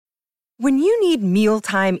When you need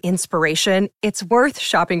mealtime inspiration, it's worth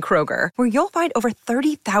shopping Kroger, where you'll find over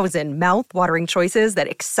 30,000 mouth-watering choices that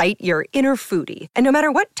excite your inner foodie. And no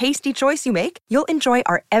matter what tasty choice you make, you'll enjoy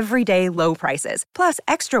our everyday low prices, plus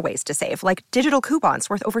extra ways to save, like digital coupons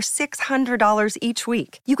worth over $600 each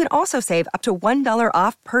week. You can also save up to $1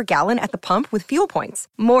 off per gallon at the pump with fuel points.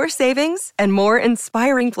 More savings and more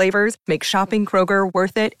inspiring flavors make shopping Kroger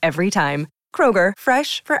worth it every time. Kroger,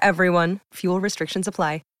 fresh for everyone. Fuel restrictions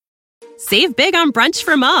apply. Save big on brunch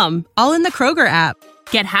for mom, all in the Kroger app.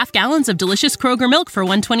 Get half gallons of delicious Kroger milk for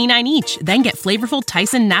 $1.29 each. Then get flavorful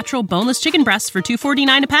Tyson natural boneless chicken breasts for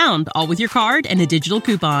 $2.49 a pound, all with your card and a digital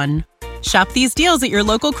coupon. Shop these deals at your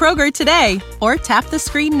local Kroger today, or tap the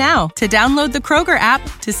screen now to download the Kroger app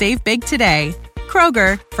to save big today.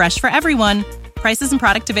 Kroger, fresh for everyone. Prices and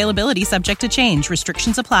product availability subject to change.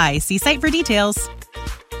 Restrictions apply. See site for details.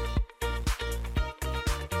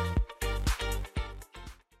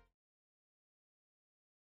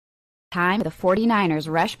 Time for the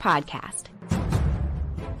 49ers Rush Podcast.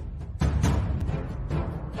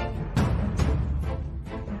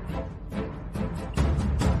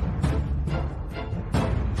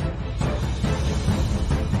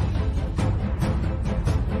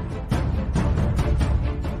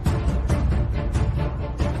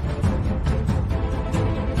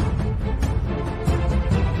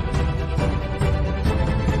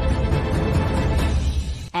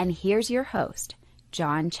 And here's your host,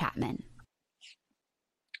 John Chapman.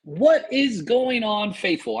 What is going on,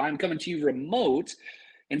 faithful? I'm coming to you remote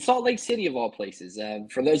in Salt Lake City, of all places.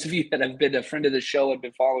 For those of you that have been a friend of the show and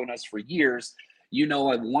been following us for years, you know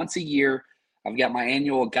once a year I've got my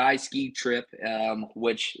annual guy ski trip,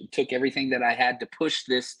 which took everything that I had to push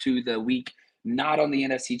this to the week not on the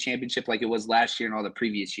NFC Championship like it was last year and all the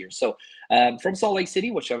previous years. So from Salt Lake City,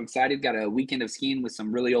 which I'm excited, got a weekend of skiing with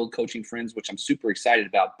some really old coaching friends, which I'm super excited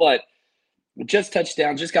about. But just touched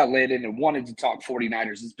down, just got landed and wanted to talk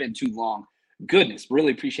 49ers. It's been too long. Goodness,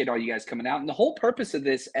 really appreciate all you guys coming out. And the whole purpose of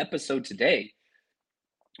this episode today,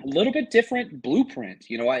 a little bit different blueprint.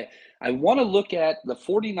 You know, I want to look at the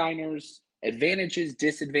 49ers advantages,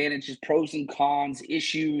 disadvantages, pros and cons,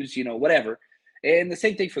 issues, you know, whatever. And the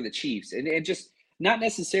same thing for the Chiefs. And just not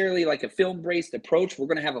necessarily like a film-based approach. We're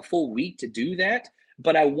going to have a full week to do that.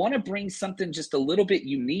 But I want to bring something just a little bit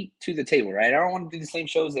unique to the table, right? I don't want to do the same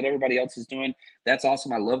shows that everybody else is doing. That's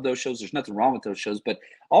awesome. I love those shows. There's nothing wrong with those shows. But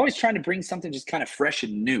always trying to bring something just kind of fresh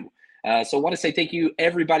and new. So I want to say thank you,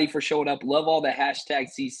 everybody, for showing up. Love all the hashtag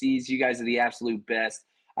CCs. You guys are the absolute best.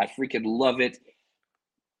 I freaking love it.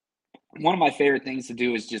 One of my favorite things to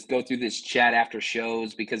do is just go through this chat after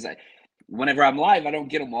shows because whenever I'm live, I don't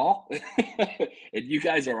get them all. And you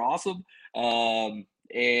guys are awesome.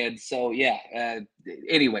 And so, yeah,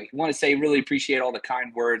 anyway, want to say really appreciate all the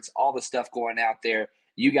kind words, all the stuff going out there.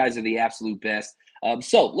 You guys are the absolute best.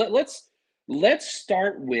 So let's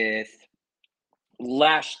start with the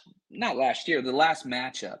last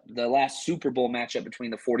matchup, the last Super Bowl matchup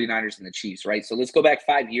between the 49ers and the Chiefs, right? So let's go back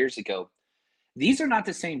 5 years ago. These are not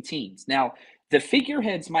the same teams. Now, the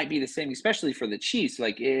figureheads might be the same, especially for the Chiefs.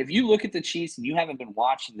 Like, if you look at the Chiefs and you haven't been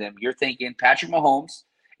watching them, you're thinking Patrick Mahomes,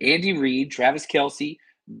 Andy Reid, Travis Kelce,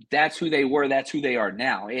 that's who they were, that's who they are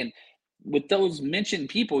now. And with those mentioned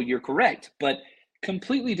people, you're correct, but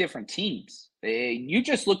completely different teams. You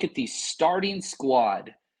just look at the starting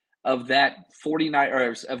squad of that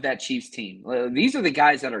 49ers, of that Chiefs team. These are the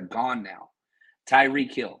guys that are gone now.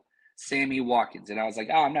 Tyreek Hill, Sammy Watkins. And I was like,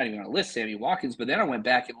 oh, I'm not even going to list Sammy Watkins. But then I went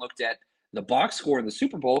back and looked at the box score in the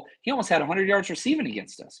Super Bowl. He almost had 100 yards receiving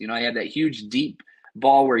against us. You know, he had that huge deep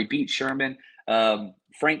ball where he beat Sherman.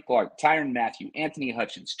 Frank Clark, Tyrann Mathieu, Anthony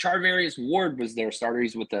Hutchins, Charvarius Ward was their starter.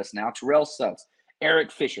 He's with us now. Terrell Suggs,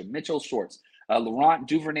 Eric Fisher, Mitchell Schwartz, Laurent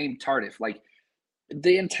Duvernay-Tardif. Like,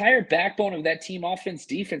 the entire backbone of that team offense,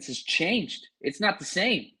 defense has changed. It's not the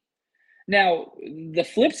same. Now, the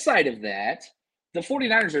flip side of that, the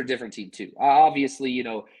 49ers are a different team too. Obviously, you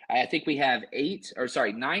know, I think we have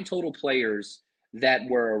 9 total players that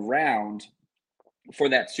were around for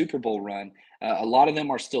that Super Bowl run. A lot of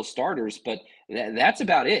them are still starters, but that's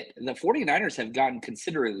about it. The 49ers have gotten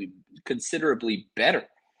considerably better.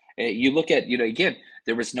 You look at, you know, again,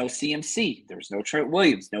 there was no CMC. There was no Trent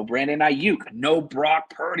Williams, no Brandon Ayuk, no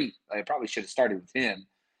Brock Purdy. I probably should have started with him.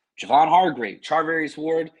 Javon Hargrave, Charvarius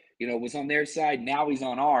Ward, you know, was on their side. Now he's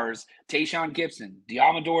on ours. Tayshaun Gibson,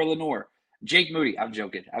 Diamador Lenore, Jake Moody. I'm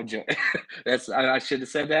joking. I should have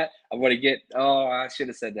said that. I should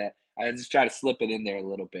have said that. I just try to slip it in there a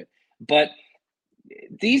little bit. But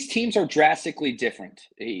these teams are drastically different.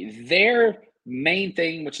 Their main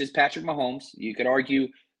thing, which is Patrick Mahomes, you could argue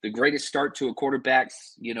the greatest start to a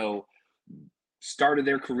quarterback's, you know, start of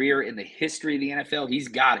their career in the history of the NFL. He's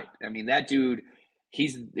got it. I mean, that dude,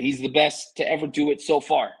 he's the best to ever do it so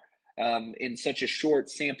far in such a short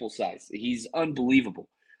sample size. He's unbelievable.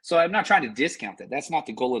 So I'm not trying to discount that. That's not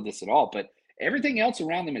the goal of this at all. But everything else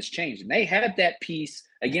around them has changed. And they had that piece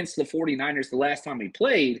against the 49ers the last time we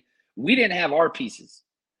played. We didn't have our pieces.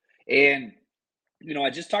 And, I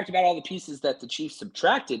just talked about all the pieces that the Chiefs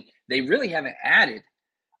subtracted. They really haven't added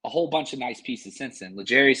a whole bunch of nice pieces since then.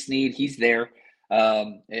 L'Jarius Sneed, he's there.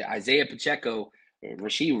 Isaiah Pacheco,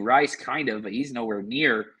 Rashee Rice, kind of, but he's nowhere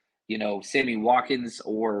near, Sammy Watkins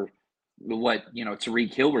or what,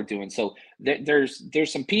 Tyreek Hill were doing. So there's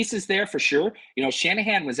some pieces there for sure.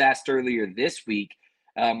 Shanahan was asked earlier this week,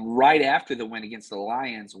 right after the win against the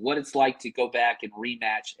Lions, what it's like to go back and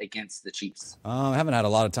rematch against the Chiefs. I haven't had a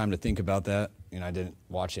lot of time to think about that. I didn't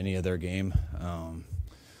watch any of their game.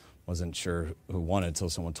 Wasn't sure who won it until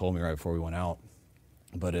someone told me right before we went out.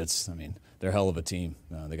 But they're a hell of a team.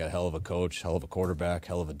 They got a hell of a coach, hell of a quarterback,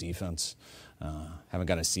 hell of a defense. Haven't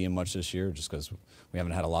gotten to see him much this year just because we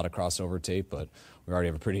haven't had a lot of crossover tape, but we already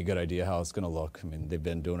have a pretty good idea how it's going to look. They've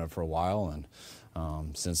been doing it for a while,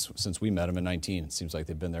 and since we met them in 2019, it seems like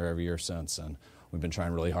they've been there every year since. And we've been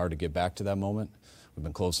trying really hard to get back to that moment. We've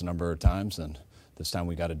been close a number of times, and this time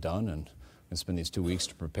we got it done. And we're going to spend these 2 weeks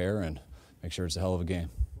to prepare and make sure it's a hell of a game.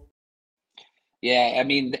 Yeah,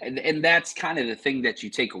 and that's kind of the thing that you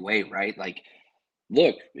take away, right? Like,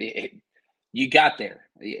 look, you got there.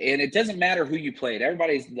 And it doesn't matter who you played.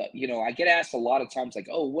 Everybody's, I get asked a lot of times, like,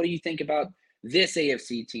 oh, what do you think about this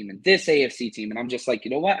AFC team and this AFC team? And I'm just like, you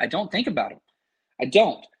know what? I don't think about them. I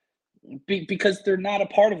don't. Because they're not a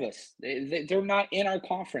part of us. They're not in our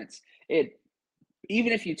conference.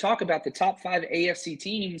 Even if you talk about the top 5 AFC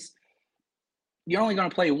teams, you're only going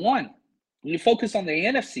to play one. You focus on the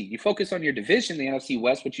NFC. You focus on your division, the NFC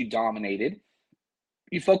West, which you dominated.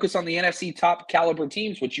 You focus on the NFC top caliber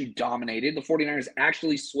teams, which you dominated. The 49ers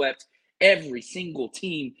actually swept every single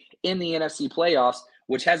team in the NFC playoffs,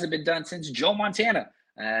 which hasn't been done since Joe Montana.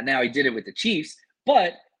 Now he did it with the Chiefs,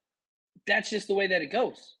 but that's just the way that it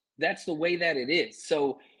goes. That's the way that it is.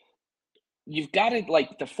 So you've got to,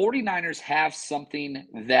 the 49ers have something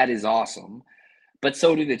that is awesome, but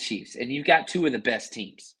so do the Chiefs. And you've got 2 of the best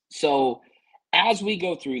teams. So as we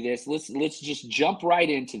go through this, let's just jump right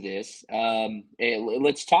into this.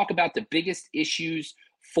 Let's talk about the biggest issues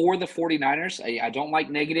for the 49ers. I don't like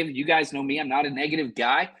negative. You guys know me. I'm not a negative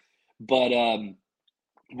guy, but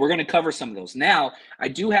we're going to cover some of those. Now, I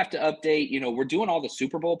do have to update, we're doing all the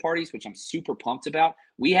Super Bowl parties, which I'm super pumped about.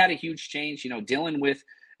 We had a huge change, dealing with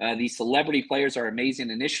these celebrity players are amazing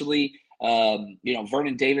initially.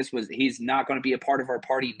 Vernon Davis he's not going to be a part of our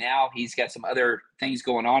party now. He's got some other things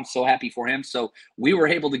going on. So happy for him. So we were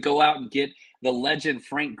able to go out and get the legend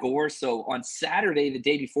Frank Gore. So on Saturday, the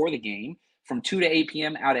day before the game, from 2 to 8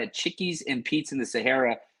 p.m. out at Chickies and Pete's in the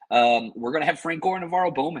Sahara, we're going to have Frank Gore and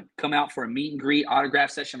Navarro Bowman come out for a meet and greet,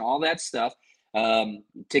 autograph session, all that stuff.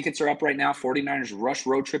 Tickets are up right now,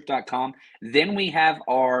 49ersrushroadtrip.com. Then we have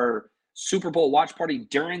our Super Bowl watch party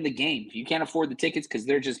during the game. If you can't afford the tickets because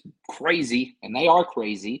they're just crazy, and they are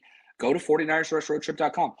crazy, go to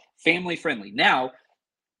 49ersrushroadtrip.com. Family friendly. Now,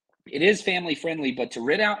 it is family friendly, but to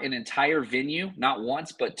rent out an entire venue, not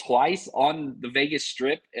once, but twice on the Vegas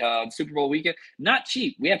Strip, Super Bowl weekend, not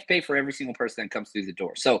cheap. We have to pay for every single person that comes through the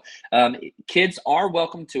door. So kids are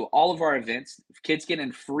welcome to all of our events. Kids get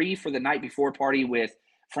in free for the night before party with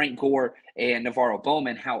Frank Gore and Navarro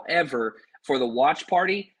Bowman. However, for the watch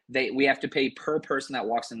party, we have to pay per person that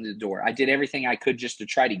walks in the door. I did everything I could just to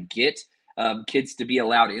try to get kids to be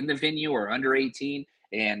allowed in the venue or under 18,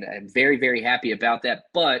 and I'm very, very happy about that.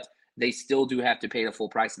 But they still do have to pay the full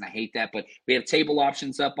price, and I hate that. But we have table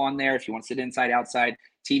options up on there if you want to sit inside, outside,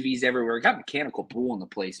 TVs everywhere. We got mechanical pool in the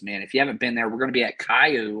place, man. If you haven't been there, we're going to be at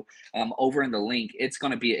Caillou over in the link.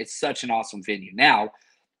 It's such an awesome venue. Now,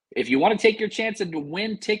 if you want to take your chance and to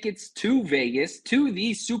win tickets to Vegas, to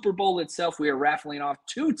the Super Bowl itself, we are raffling off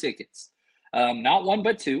 2 tickets. Not 1,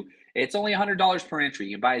 but 2. It's only $100 per entry.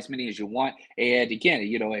 You can buy as many as you want. And again,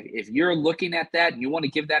 if you're looking at that and you want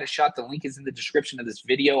to give that a shot, the link is in the description of this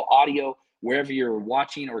video, audio, wherever you're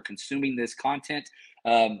watching or consuming this content.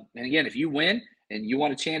 And again, if you win and you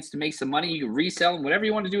want a chance to make some money, you can resell them. Whatever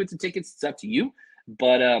you want to do with the tickets, it's up to you.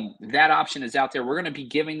 But that option is out there. We're going to be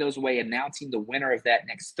giving those away, announcing the winner of that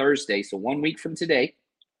next Thursday. So 1 week from today,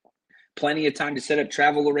 plenty of time to set up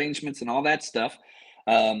travel arrangements and all that stuff.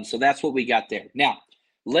 So that's what we got there. Now,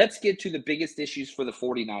 let's get to the biggest issues for the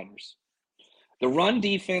 49ers. The run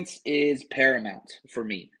defense is paramount for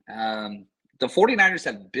me. The 49ers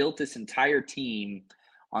have built this entire team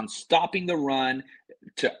on stopping the run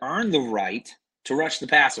to earn the right to rush the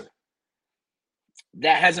passer.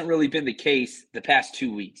 That hasn't really been the case the past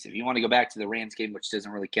 2 weeks. If you want to go back to the Rams game, which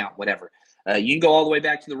doesn't really count, whatever. You can go all the way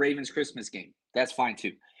back to the Ravens Christmas game. That's fine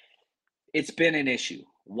too. It's been an issue.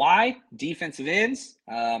 Why? Defensive ends,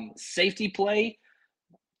 safety play.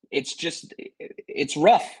 It's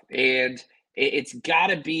rough, and it's got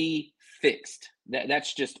to be fixed.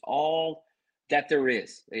 That's just all that there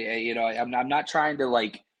is. I'm not trying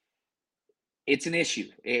to it's an issue.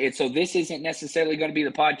 So this isn't necessarily going to be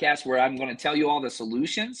the podcast where I'm going to tell you all the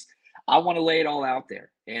solutions. I want to lay it all out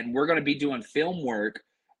there, and we're going to be doing film work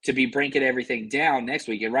to be breaking everything down next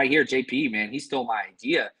week. And right here, JP, man, he stole my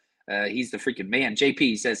idea. He's the freaking man.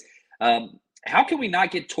 JP says, how can we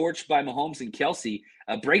not get torched by Mahomes and Kelsey?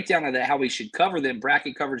 A breakdown of that, how we should cover them,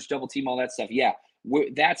 bracket coverage, double team, all that stuff. Yeah,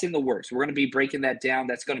 that's in the works. We're going to be breaking that down.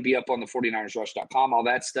 That's going to be up on the 49ersrush.com, all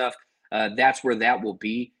that stuff. That's where that will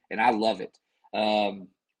be, and I love it.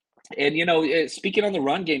 Speaking on the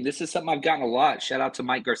run game, this is something I've gotten a lot. Shout out to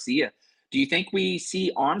Mike Garcia. Do you think we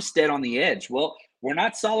see Armstead on the edge? Well, we're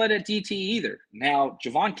not solid at DT either. Now,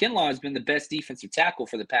 Javon Kinlaw has been the best defensive tackle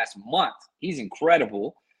for the past month. He's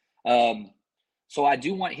incredible. So I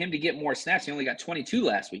do want him to get more snaps. He only got 22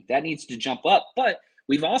 last week. That needs to jump up. But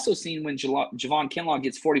we've also seen when Javon Kinlaw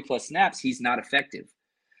gets 40-plus snaps, he's not effective.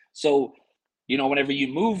 So, whenever you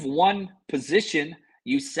move one position,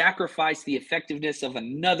 you sacrifice the effectiveness of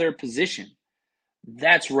another position.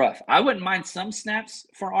 That's rough. I wouldn't mind some snaps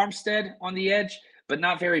for Armstead on the edge, but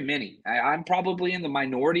not very many. I'm probably in the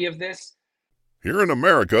minority of this. Here in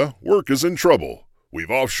America, work is in trouble. We've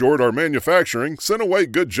offshored our manufacturing, sent away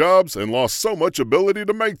good jobs, and lost so much ability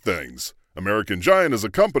to make things. American Giant is a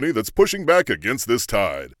company that's pushing back against this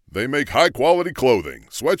tide. They make high-quality clothing,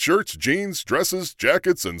 sweatshirts, jeans, dresses,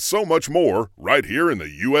 jackets, and so much more right here in the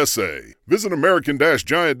USA. Visit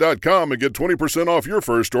American-Giant.com and get 20% off your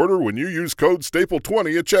first order when you use code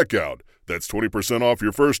STAPLE20 at checkout. That's 20% off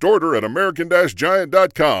your first order at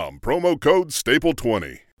American-Giant.com, promo code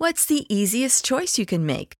STAPLE20. What's the easiest choice you can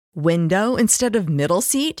make? Window instead of middle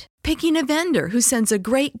seat? Picking a vendor who sends a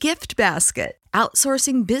great gift basket?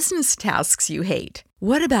 Outsourcing business tasks you hate?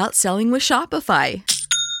 What about selling with Shopify?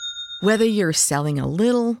 Whether you're selling a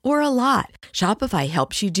little or a lot, Shopify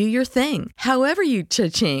helps you do your thing, however you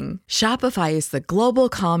cha-ching. Shopify is the global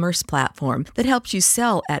commerce platform that helps you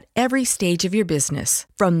sell at every stage of your business.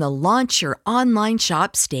 From the launch your online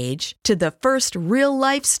shop stage to the first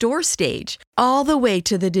real-life store stage, all the way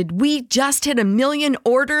to the did we just hit 1 million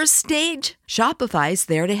orders stage. Shopify's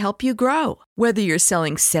there to help you grow. Whether you're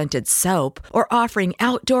selling scented soap or offering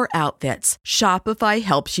outdoor outfits, Shopify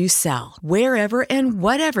helps you sell. Wherever and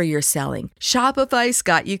whatever you're selling, Shopify's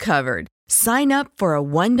got you covered. Sign up for a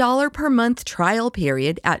 $1 per month trial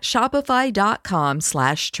period at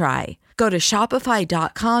shopify.com/try. Go to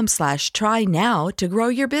shopify.com/try now to grow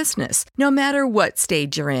your business, no matter what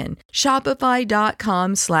stage you're in.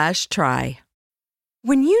 Shopify.com/try.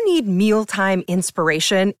 When you need mealtime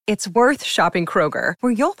inspiration, it's worth shopping Kroger,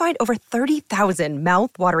 where you'll find over 30,000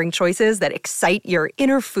 mouth-watering choices that excite your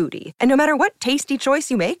inner foodie. And no matter what tasty choice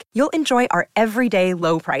you make, you'll enjoy our everyday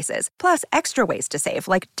low prices, plus extra ways to save,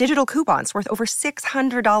 like digital coupons worth over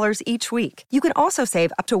 $600 each week. You can also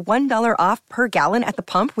save up to $1 off per gallon at the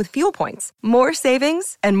pump with fuel points. More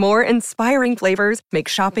savings and more inspiring flavors make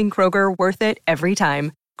shopping Kroger worth it every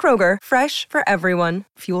time. Kroger, fresh for everyone.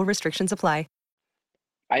 Fuel restrictions apply.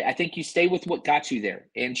 I think you stay with what got you there.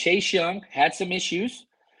 And Chase Young had some issues.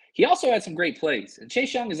 He also had some great plays. And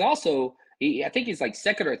Chase Young is also, I think he's like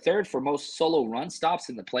second or third for most solo run stops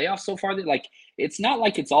in the playoffs so far. It's not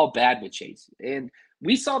like it's all bad with Chase. And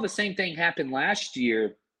we saw the same thing happen last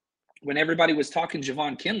year when everybody was talking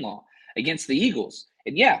Javon Kinlaw against the Eagles.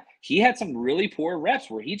 And yeah, he had some really poor reps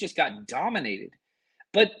where he just got dominated.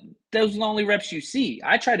 But those are the only reps you see.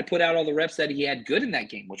 I tried to put out all the reps that he had good in that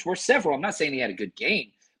game, which were several. I'm not saying he had a good game,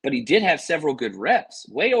 but he did have several good reps,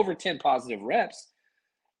 way over 10 positive reps.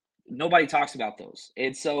 Nobody talks about those.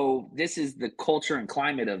 And so this is the culture and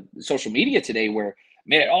climate of social media today where,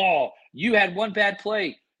 man, you had one bad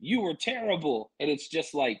play. You were terrible. And it's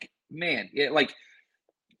just like, man,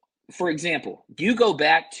 for example, you go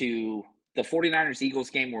back to the 49ers-Eagles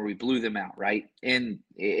game where we blew them out, right, in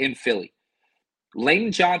Philly.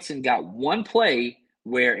 Lane Johnson got one play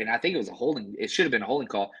where, and I think it should have been a holding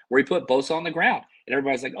call, where he put Bosa on the ground. And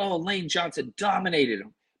everybody's like, oh, Lane Johnson dominated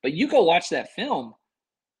him. But you go watch that film,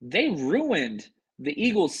 they ruined the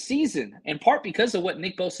Eagles' season, in part because of what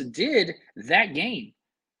Nick Bosa did that game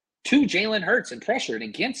to Jalen Hurts and pressure and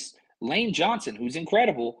against Lane Johnson, who's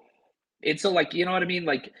incredible. It's you know what I mean?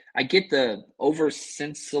 I get the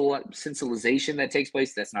over-sensibilization that takes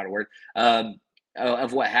place. That's not a word.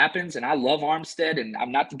 of what happens. And I love Armstead, and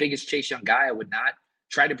I'm not the biggest Chase Young guy. I would not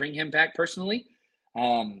try to bring him back personally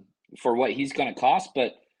for what he's going to cost.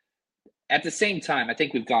 But at the same time, I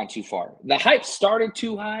think we've gone too far. The hype started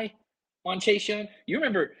too high on Chase Young. You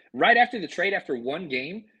remember right after the trade, after one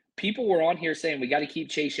game, people were on here saying we got to keep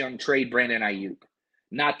Chase Young, trade Brandon Ayuk.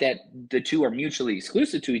 Not that the two are mutually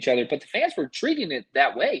exclusive to each other, but the fans were treating it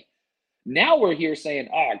that way. Now we're here saying,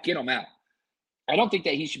 get him out. I don't think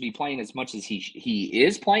that he should be playing as much as he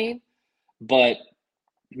is playing, but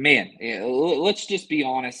man, let's just be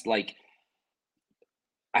honest. Like,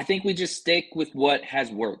 I think we just stick with what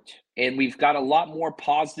has worked, and we've got a lot more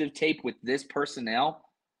positive tape with this personnel.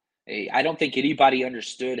 I don't think anybody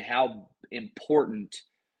understood how important,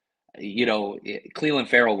 Cleveland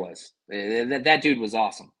Farrell was. That dude was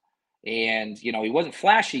awesome. And, he wasn't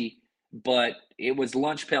flashy, but it was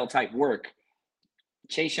lunch pail type work.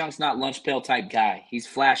 Chase Young's not lunch pail type guy. He's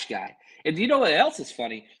flash guy. And you know what else is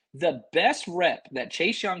funny? The best rep that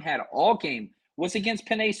Chase Young had all game was against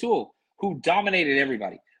Penei Sewell, who dominated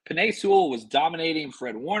everybody. Penei Sewell was dominating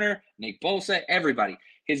Fred Warner, Nick Bosa, everybody.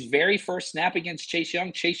 His very first snap against Chase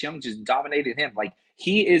Young just dominated him. Like,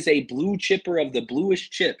 he is a blue chipper of the bluish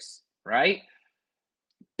chips, right?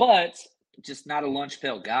 But just not a lunch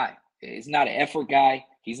pail guy. He's not an effort guy.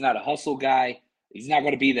 He's not a hustle guy. He's not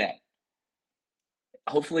going to be that.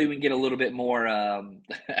 Hopefully we can get a little bit more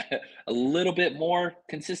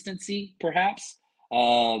consistency, perhaps,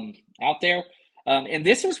 out there. And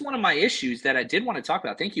this was one of my issues that I did want to talk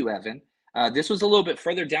about. Thank you, Evan. This was a little bit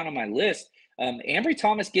further down on my list. Ambry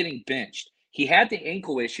Thomas getting benched. He had the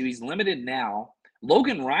ankle issue. He's limited now.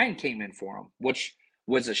 Logan Ryan came in for him, which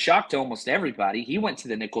was a shock to almost everybody. He went to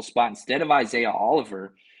the nickel spot instead of Isaiah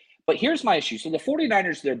Oliver. But here's my issue. So the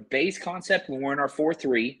 49ers, their base concept when we're in our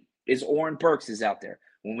 4-3 is Oren Burks is out there.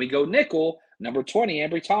 When we go nickel, number 20,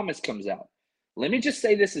 Ambry Thomas comes out. Let me just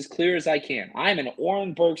say this as clear as I can. I'm an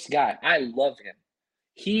Oren Burks guy. I love him.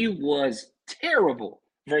 He was terrible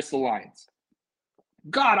versus the Lions.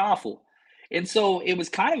 God awful. And so it was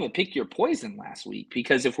kind of a pick your poison last week,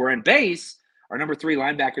 because if we're in base, our number 3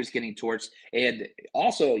 linebacker is getting torched. And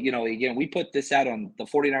also, again, we put this out on the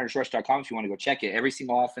 49ersrush.com if you want to go check it. Every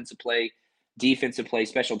single offensive play, defensive play,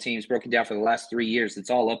 special teams broken down for the last 3 years. It's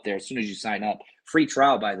all up there as soon as you sign up. Free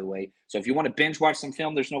trial, by the way. So if you want to binge watch some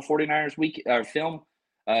film, there's no 49ers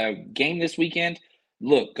game this weekend.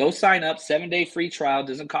 Look, go sign up. 7-day free trial.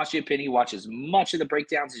 Doesn't cost you a penny. Watch as much of the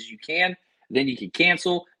breakdowns as you can. Then you can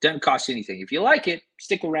cancel. Doesn't cost you anything. If you like it,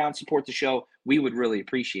 stick around, support the show. We would really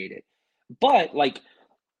appreciate it. But,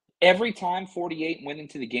 every time 48 went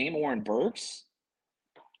into the game, Oren Burks,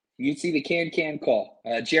 you'd see the can call.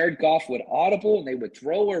 Jared Goff would audible, and they would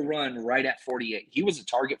throw or run right at 48. He was a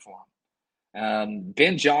target for him.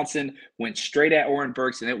 Ben Johnson went straight at Oren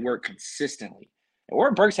Burks, and it worked consistently.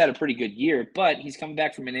 Oren Burks had a pretty good year, but he's coming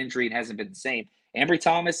back from an injury and hasn't been the same. Ambry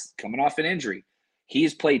Thomas coming off an injury.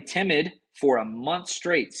 He's played timid for a month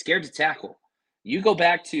straight, scared to tackle. You go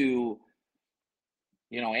back to,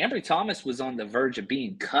 Ambry Thomas was on the verge of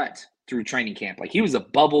being cut through training camp. He was a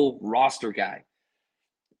bubble roster guy.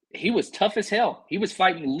 He was tough as hell. He was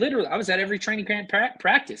fighting literally. I was at every training camp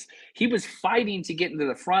practice. He was fighting to get into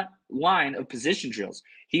the front line of position drills.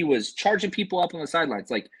 He was charging people up on the sidelines.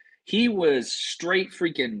 He was straight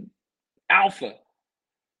freaking alpha.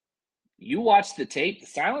 You watch the tape, the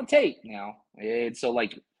silent tape now. And so,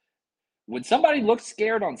 when somebody looks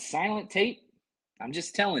scared on silent tape, I'm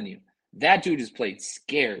just telling you, that dude has played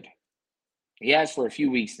scared. He has for a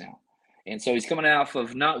few weeks now. And so he's coming off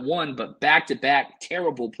of not one, but back-to-back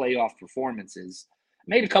terrible playoff performances.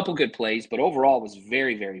 Made a couple good plays, but overall was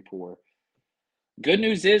very, very poor. Good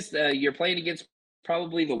news is you're playing against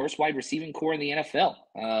probably the worst wide receiving core in the NFL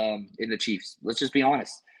in the Chiefs. Let's just be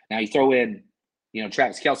honest. Now you throw in,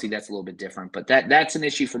 Travis Kelce, that's a little bit different. But that's an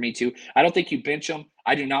issue for me too. I don't think you bench him.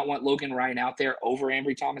 I do not want Logan Ryan out there over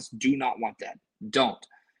Ambry Thomas. Do not want that. Don't.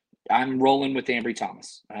 I'm rolling with Ambry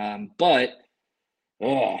Thomas. But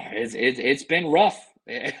it's been rough.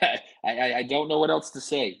 I don't know what else to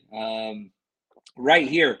say. Right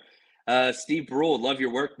here, Steve Brule, love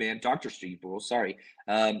your work, man. Dr. Steve Brule, sorry.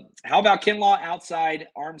 How about Kinlaw outside,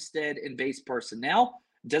 Armstead, and base personnel?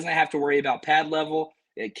 Doesn't have to worry about pad level.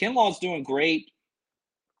 Kinlaw's doing great.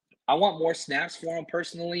 I want more snaps for him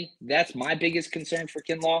personally. That's my biggest concern for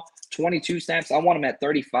Kinlaw. 22 snaps. I want him at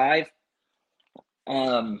 35.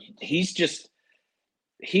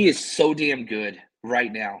 He is so damn good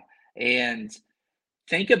right now. And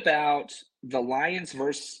think about the Lions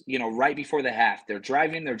versus, right before the half. They're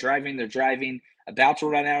driving, about to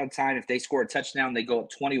run out of time. If they score a touchdown, they go up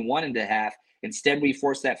 21 into half. Instead, we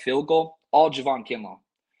force that field goal. All Javon Kinlaw.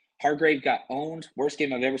 Hargrave got owned. Worst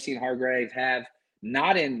game I've ever seen Hargrave have,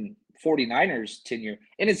 not in 49ers tenure,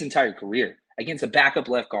 in his entire career, against a backup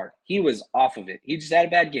left guard. He was off of it. He just had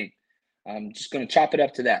a bad game. I'm just going to chop it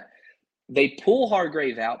up to that. They pull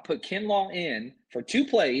Hargrave out, put Kinlaw in for 2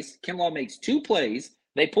 plays. Kinlaw makes 2 plays.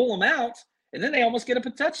 They pull him out, and then they almost get up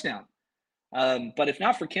a touchdown. But if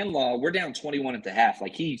not for Kinlaw, we're down 21 at the half.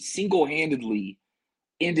 Like, he single-handedly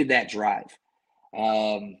ended that drive.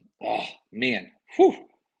 Oh, man. Whew.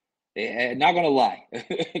 Not going to lie.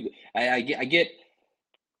 I get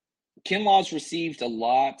Kinlaw's received a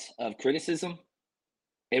lot of criticism,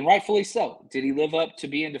 and rightfully so. Did he live up to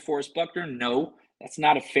being DeForest Buckner? No. That's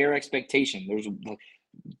not a fair expectation. There's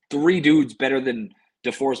 3 dudes better than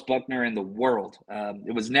DeForest Buckner in the world.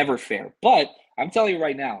 It was never fair. But I'm telling you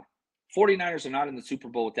right now, 49ers are not in the Super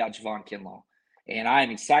Bowl without Javon Kinlaw. And I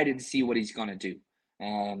am excited to see what he's going to do.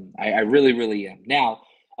 I really, really am. Now,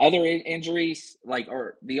 other injuries,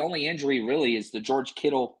 or the only injury really is the George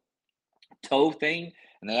Kittle toe thing.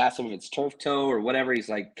 And they asked him if it's turf toe or whatever. He's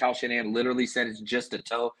like, Kyle Shanahan literally said it's just a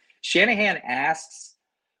toe. Shanahan asks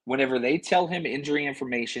whenever they tell him injury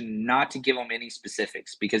information not to give him any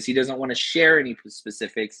specifics because he doesn't want to share any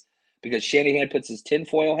specifics because Shanahan puts his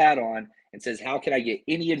tinfoil hat on and says, how can I get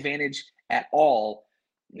any advantage at all?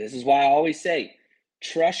 This is why I always say,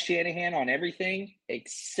 trust Shanahan on everything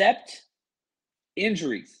except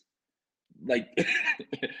injuries. Like,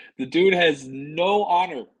 the dude has no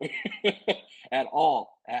honor at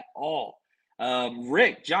all.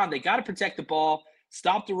 Rick, John, they got to protect the ball.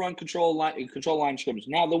 Stop the run control line scrimmage.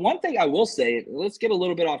 Now, the one thing I will say, let's get a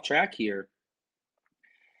little bit off track here.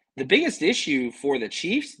 The biggest issue for the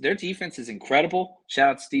Chiefs, their defense is incredible. Shout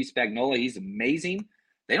out to Steve Spagnuolo. He's amazing.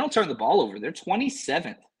 They don't turn the ball over. They're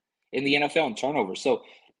 27th in the NFL in turnovers. So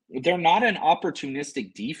they're not an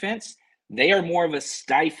opportunistic defense. They are more of a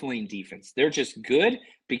stifling defense. They're just good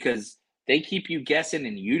because they keep you guessing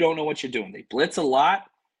and you don't know what you're doing. They blitz a lot.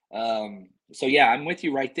 So, yeah, I'm with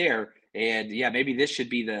you right there. And, yeah, maybe this should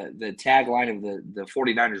be the tagline of the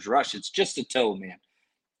 49ers rush. It's just a toe, man.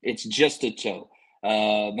 It's just a toe.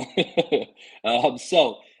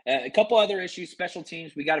 So a couple other issues, special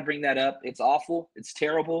teams, we got to bring that up. It's awful. It's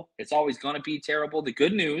terrible. It's always going to be terrible. The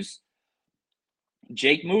good news,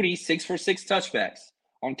 Jake Moody, 6 for 6 touchbacks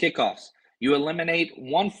on kickoffs. You eliminate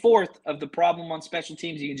 1/4 of the problem on special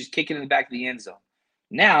teams. You can just kick it in the back of the end zone.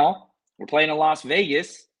 Now we're playing in Las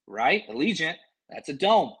Vegas, right? Allegiant. That's a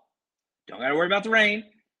dome. Don't got to worry about the rain.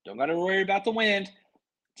 Don't got to worry about the wind.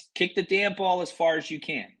 Just kick the damn ball as far as you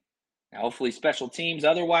can. Now, hopefully special teams.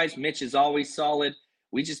 Otherwise, Mitch is always solid.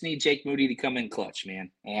 We just need Jake Moody to come in clutch,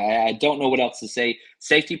 man. I don't know what else to say.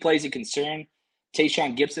 Safety plays a concern.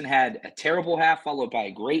 Tayshaun Gibson had a terrible half followed by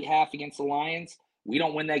a great half against the Lions. We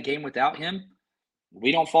don't win that game without him.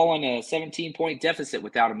 We don't fall in a 17-point deficit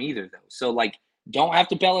without him either, though. So, don't have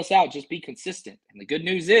to bail us out. Just be consistent. And the good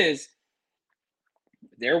news is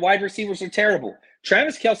their wide receivers are terrible.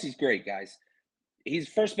 Travis Kelce's great, guys. He's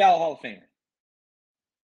first ballot Hall of Famer.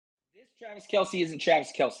 This Travis Kelce isn't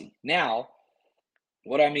Travis Kelce. Now,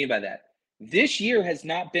 what do I mean by that? This year has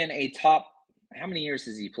not been a top – how many years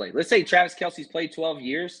has he played? Let's say Travis Kelce's played 12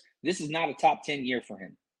 years. This is not a top 10 year for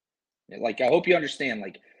him. I hope you understand.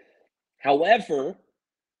 However, in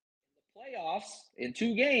the playoffs, in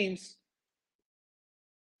 2 games,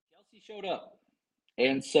 Kelce showed up.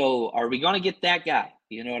 And so are we going to get that guy?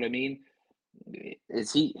 You know what I mean?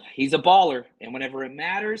 He's a baller, and whenever it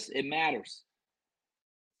matters, it matters.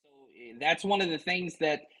 So that's one of the things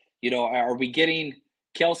that, are we getting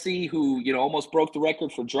Kelce who, almost broke the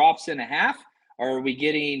record for drops in a half? Or are we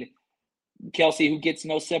getting Kelce who gets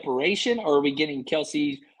no separation? Or are we getting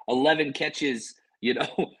Kelce 11 catches,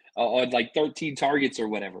 on 13 targets or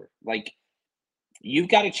whatever? You've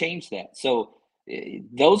got to change that. So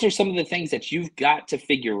those are some of the things that you've got to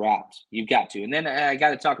figure out. You've got to. And then I got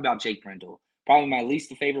to talk about Jake Brendel. Probably my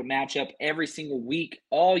least favorite matchup every single week,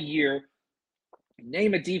 all year.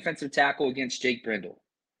 Name a defensive tackle against Jake Brendel.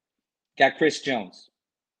 Got Chris Jones.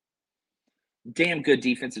 Damn good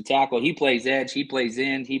defensive tackle. He plays edge. He plays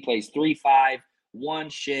end. He plays 3-5, 1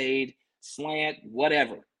 shade, slant,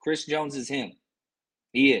 whatever. Chris Jones is him.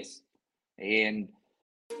 He is. And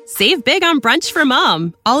Save big on brunch for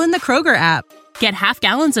mom, all in the Kroger app. Get half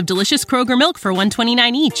gallons of delicious Kroger milk for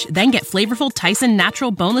 $1.29 each. Then get flavorful Tyson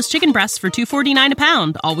natural boneless chicken breasts for $2.49 a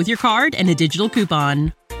pound, all with your card and a digital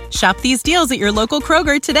coupon. Shop these deals at your local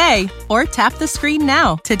Kroger today, or tap the screen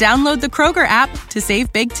now to download the Kroger app to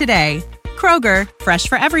save big today. Kroger, fresh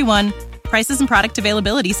for everyone. Prices and product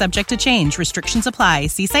availability subject to change. Restrictions apply.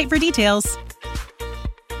 See site for details.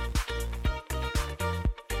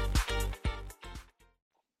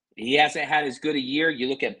 he hasn't had as good a year. You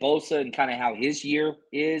look at Bosa and kind of how his year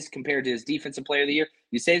is compared to his defensive player of the year.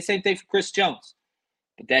 You say the same thing for Chris Jones,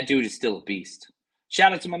 but that dude is still a beast.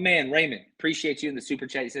 Shout out to my man, Raymond. Appreciate you in the super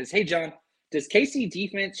chat. He says, hey, John, does KC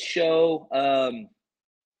defense show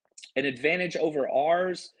an advantage over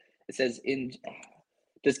ours? It says,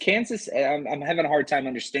 does Kansas – I'm having a hard time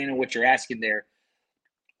understanding what you're asking there.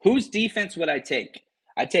 Whose defense would I take?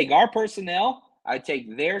 I take our personnel. I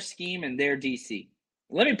take their scheme and their DC.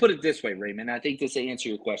 Let me put it this way, Raymond. I think this will answer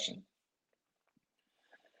your question.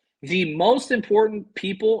 The most important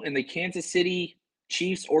people in the Kansas City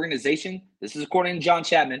Chiefs organization, this is according to John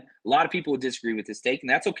Chapman. A lot of people would disagree with this take, and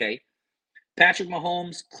that's okay. Patrick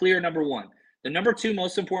Mahomes, clear number one. The number two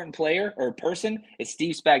most important player or person is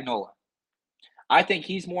Steve Spagnuolo. I think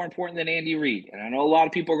he's more important than Andy Reid. And I know a lot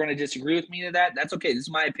of people are going to disagree with me to that. That's okay. This is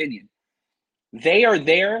my opinion. They are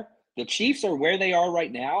there. The Chiefs are where they are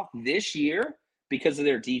right now this year because of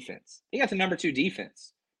their defense. They got the number two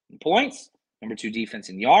defense in points, number two defense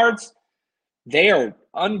in yards. They are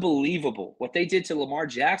unbelievable. What they did to Lamar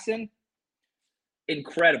Jackson,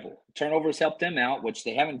 incredible. Turnovers helped them out, which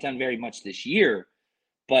they haven't done very much this year.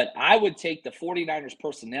 But I would take the 49ers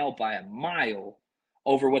personnel by a mile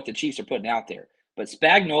over what the Chiefs are putting out there. But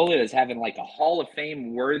Spagnuolo is having like a Hall of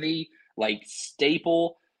Fame worthy, like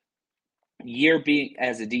staple year being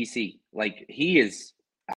as a DC. Like he is.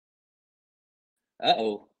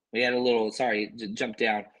 We had a little, sorry, jump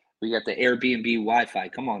down. We got the Airbnb Wi-Fi.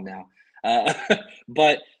 Come on now.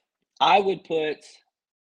 But I'd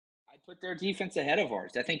put their defense ahead of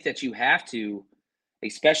ours. I think that you have to,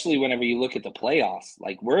 especially whenever you look at the playoffs.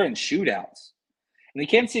 Like we're in shootouts. And the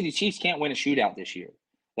Kansas City Chiefs can't win a shootout this year.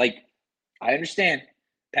 Like, I understand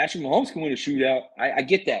Patrick Mahomes can win a shootout. I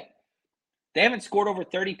get that. They haven't scored over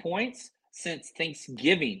 30 points since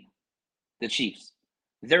Thanksgiving, the Chiefs.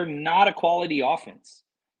 They're not a quality offense.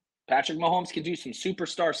 Patrick Mahomes can do some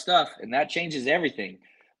superstar stuff, and that changes everything.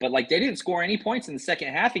 But, like, they didn't score any points in the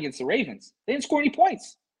second half against the Ravens. They didn't score any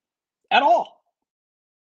points at all.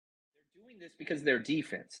 They're doing this because of their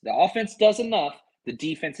defense. The offense does enough. The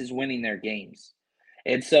defense is winning their games.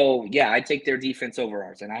 And so, yeah, I take their defense over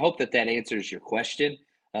ours. And I hope that answers your question.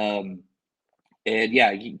 And,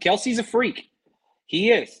 yeah, Kelsey's a freak.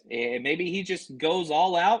 He is. And maybe he just goes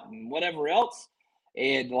all out and whatever else.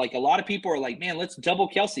 And, like, a lot of people are like, man, let's double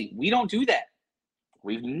Kelsey. We don't do that.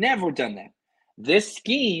 We've never done that. This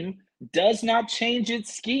scheme does not change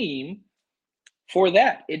its scheme for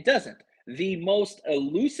that. It doesn't. The most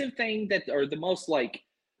elusive thing or the most, like,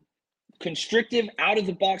 constrictive,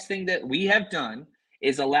 out-of-the-box thing that we have done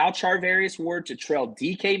is allow Charvarius Ward to trail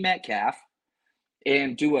DK Metcalf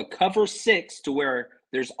and do a cover 6 to where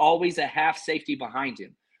there's always a half safety behind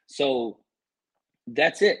him. So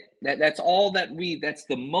that's it. That's all that's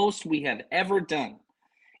the most we have ever done.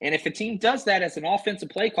 And if a team does that as an offensive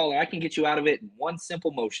play caller, I can get you out of it in one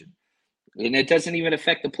simple motion. And it doesn't even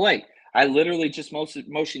affect the play. I literally just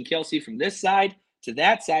motion Kelsey from this side to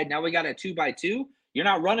that side. Now we got a 2x2. You're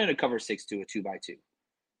not running a cover 6 to a 2x2.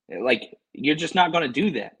 Like, you're just not going to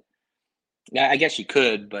do that. I guess you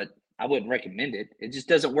could, but I wouldn't recommend it. It just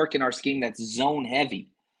doesn't work in our scheme that's zone heavy.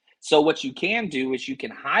 So what you can do is you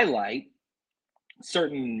can highlight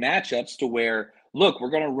certain matchups to where, look, we're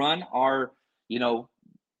going to run our,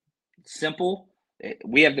 simple.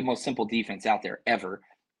 We have the most simple defense out there ever.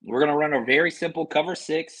 We're going to run a very simple cover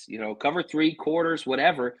 6, cover 3 quarters,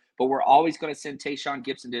 whatever, but we're always going to send Tayshaun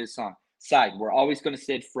Gibson to his side. We're always going to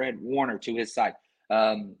send Fred Warner to his side.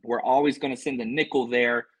 We're always going to send the nickel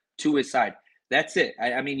there to his side. That's it.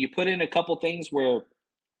 I mean, you put in a couple things where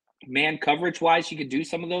man coverage-wise, you could do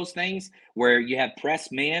some of those things where you have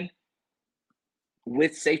press man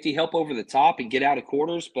with safety help over the top and get out of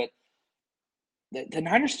quarters, but the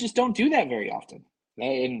Niners just don't do that very often.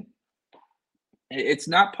 And it's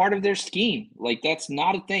not part of their scheme. Like, that's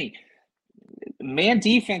not a thing. Man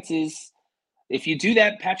defenses, if you do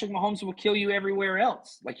that, Patrick Mahomes will kill you everywhere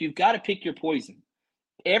else. Like, you've got to pick your poison.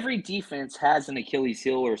 Every defense has an Achilles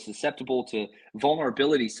heel or susceptible to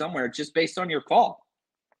vulnerability somewhere just based on your call.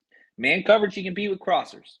 Man coverage, you can beat with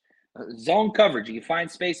crossers. Zone coverage, you can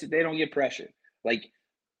find space if they don't get pressure. Like,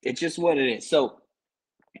 it's just what it is. So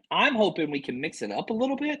I'm hoping we can mix it up a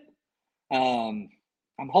little bit. I'm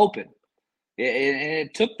hoping. And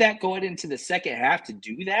it took that going into the second half to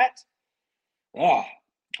do that.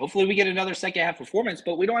 Hopefully we get another second half performance,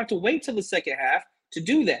 but we don't have to wait till the second half to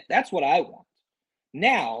do that. That's what I want.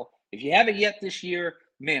 Now, if you haven't yet this year,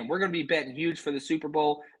 man, we're going to be betting huge for the Super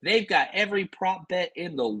Bowl. They've got every prop bet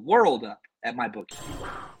in the world up at my bookie.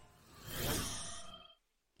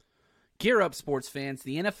 Gear up, sports fans.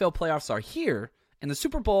 The NFL playoffs are here, And the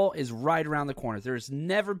Super Bowl is right around the corner. There's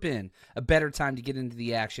never been a better time to get into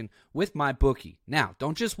the action with MyBookie. Now,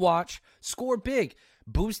 don't just watch. Score big.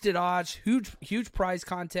 Boosted odds, huge prize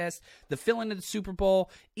contest, the fill-in of the Super Bowl.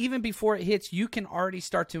 Even before it hits, you can already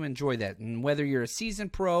start to enjoy that. And whether you're a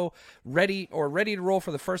seasoned pro, ready to roll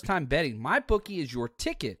for the first time betting, MyBookie is your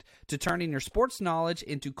ticket to turning your sports knowledge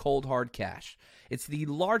into cold, hard cash. It's the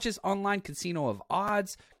largest online casino of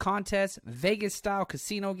odds, contests, Vegas-style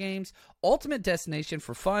casino games, ultimate destination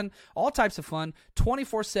for fun, all types of fun,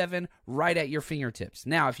 24/7, right at your fingertips.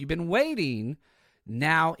 Now, if you've been waiting,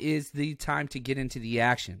 now is the time to get into the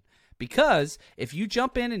action. Because if you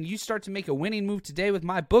jump in and you start to make a winning move today with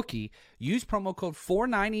MyBookie, use promo code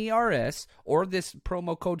 49ERS or this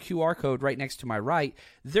promo code QR code right next to my right,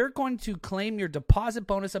 they're going to claim your deposit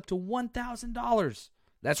bonus up to $1,000.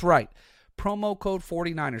 That's right. Promo code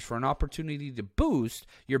 49ers for an opportunity to boost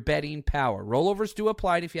your betting power. Rollovers do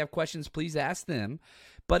apply, and if you have questions, please ask them.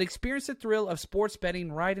 But experience the thrill of sports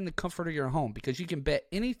betting right in the comfort of your home, because you can bet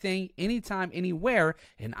anything, anytime, anywhere,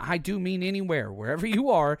 and I do mean anywhere. Wherever you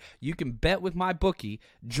are, you can bet with MyBookie.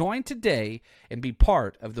 Join today and be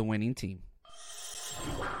part of the winning team.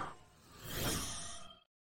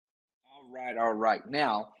 All right.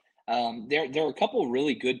 Now, there are a couple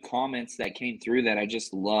really good comments that came through that I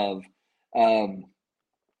just love. Like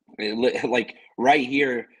right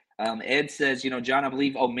here, Ed says, John, I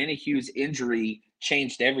believe Omenahue's injury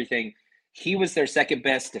changed everything. He was their second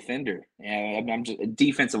best defender. I'm just a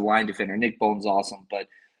defensive line defender. Nick Bone's awesome, but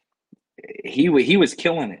he was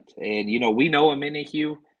killing it. And, we know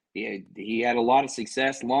Omenahue. He had a lot of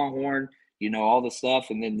success, Longhorn, all the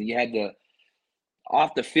stuff. And then you had the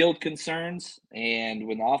off-the-field concerns. And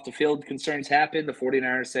when the off-the-field concerns happened, the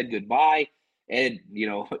 49ers said goodbye. And,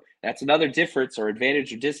 that's another difference or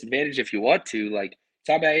advantage or disadvantage if you want to. Like,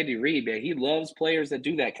 talk about Andy Reid, man. He loves players that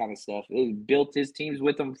do that kind of stuff. He built his teams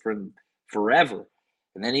with him for forever.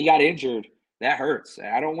 And then he got injured. That hurts.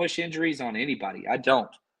 I don't wish injuries on anybody. I don't.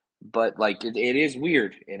 But, it is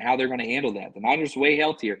weird and how they're going to handle that. The Niners are way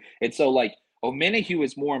healthier. And so, Omenahue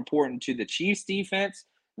is more important to the Chiefs' defense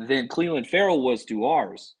than Cleveland Farrell was to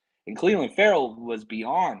ours. And Cleveland Farrell was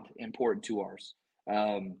beyond important to ours.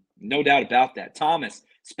 No doubt about that. Thomas,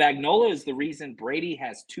 Spagnuolo is the reason Brady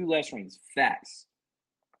has 2 less rings. Facts.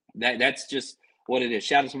 That's just what it is.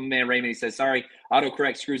 Shout out to my man Raymond. He says, sorry,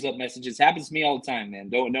 autocorrect screws up messages. Happens to me all the time,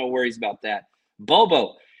 man. No worries about that.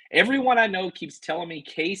 Bobo, everyone I know keeps telling me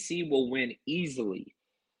KC will win easily.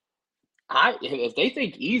 If they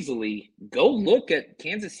think easily, go look at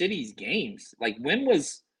Kansas City's games. When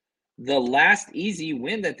was the last easy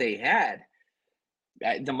win that they had?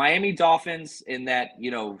 The Miami Dolphins in that,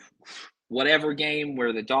 whatever game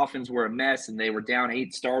where the Dolphins were a mess and they were down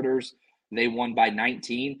 8 starters, they won by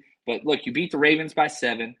 19. But look, you beat the Ravens by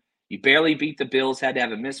 7. You barely beat the Bills, had to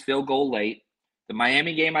have a missed field goal late. The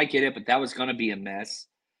Miami game, I get it, but that was going to be a mess.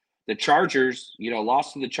 The Chargers,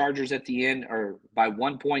 lost to the Chargers at the end, or by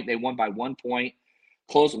 1 point. They won by 1 point.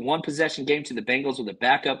 Close 1-possession game to the Bengals with a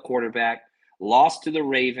backup quarterback. Lost to the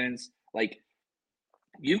Ravens.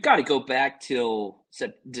 You've got to go back till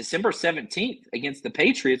December 17th against the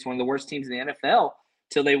Patriots, one of the worst teams in the NFL,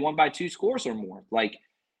 till they won by 2 scores or more.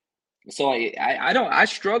 So I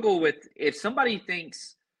struggle with, if somebody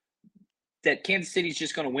thinks that Kansas City's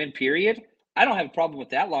just going to win, period, I don't have a problem with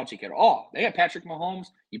that logic at all. They got Patrick Mahomes.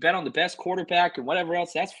 You bet on the best quarterback and whatever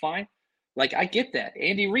else, that's fine. I get that.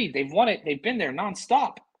 Andy Reid, they've won it. They've been there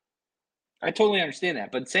nonstop. I totally understand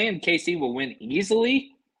that. But saying KC will win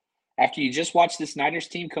easily after you just watched this Niners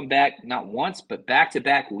team come back not once but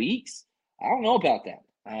back-to-back weeks, I don't know about that.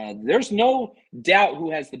 There's no doubt who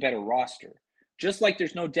has the better roster, just like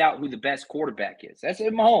there's no doubt who the best quarterback is. That's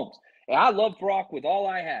Mahomes. And I love Brock with all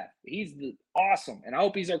I have. He's awesome, and I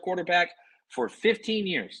hope he's our quarterback for 15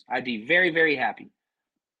 years. I'd be very, very happy.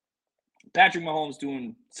 Patrick Mahomes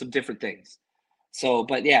doing some different things. So,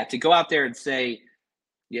 but yeah, to go out there and say,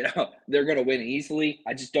 they're going to win easily,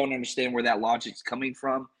 I just don't understand where that logic's coming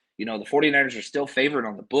from. The 49ers are still favored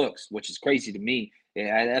on the books, which is crazy to me.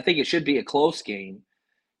 I think it should be a close game.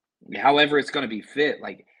 However, it's going to be fit.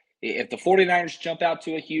 If the 49ers jump out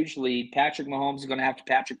to a huge lead, Patrick Mahomes is going to have to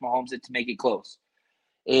Patrick Mahomes it to make it close.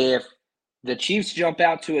 If the Chiefs jump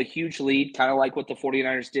out to a huge lead, kind of like what the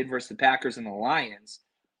 49ers did versus the Packers and the Lions,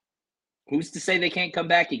 who's to say they can't come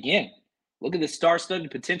back again? Look at the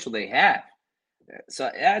star-studded potential they have.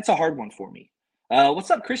 So that's a hard one for me.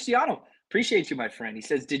 What's up, Cristiano? Appreciate you, my friend. He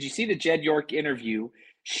says, did you see the Jed York interview?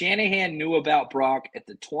 Shanahan knew about Brock at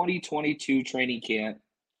the 2022 training camp.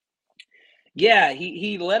 Yeah,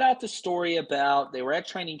 he let out the story about they were at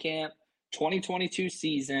training camp, 2022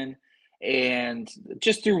 season, and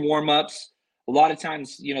just through warm-ups, a lot of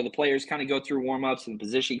times, the players kind of go through warm-ups and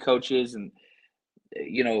position coaches, and,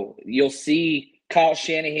 you'll see Kyle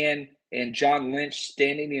Shanahan and John Lynch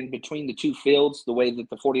standing in between the two fields, the way that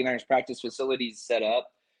the 49ers practice facility is set up,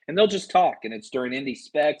 and they'll just talk, and it's during Indy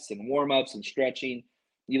specs and warm-ups and stretching.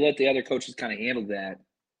 You let the other coaches kind of handle that.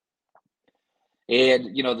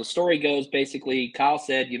 And, the story goes basically, Kyle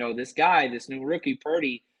said, this guy, this new rookie,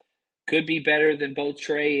 Purdy, could be better than both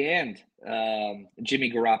Trey and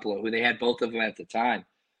Jimmy Garoppolo, who they had both of them at the time.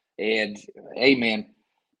 And, hey, man,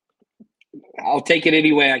 I'll take it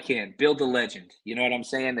any way I can. Build a legend. You know what I'm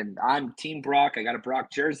saying? And I'm Team Brock. I got a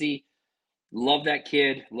Brock jersey. Love that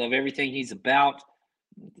kid. Love everything he's about.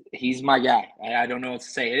 He's my guy. I don't know what to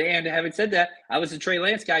say. And having said that, I was a Trey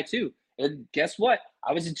Lance guy too. And guess what?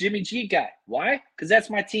 I was a Jimmy G guy. Why? Because that's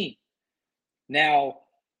my team. Now,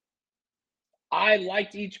 I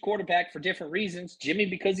liked each quarterback for different reasons. Jimmy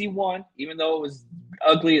because he won, even though it was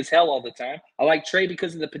ugly as hell all the time. I like Trey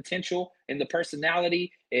because of the potential and the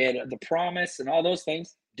personality and the promise and all those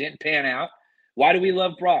things. Didn't pan out. Why do we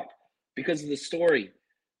love Brock? Because of the story.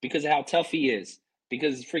 Because of how tough he is.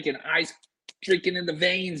 Because it's freaking ice freaking in the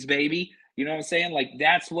veins, baby. You know what I'm saying? Like,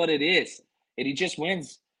 that's what it is. And he just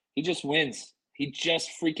wins. He just wins. He just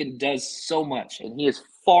freaking does so much. And he is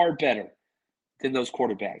far better than those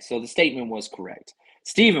quarterbacks. So the statement was correct.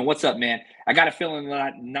 Steven, what's up, man? I got a feeling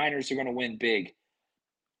the Niners are going to win big.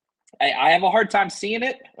 I have a hard time seeing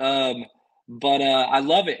it, but I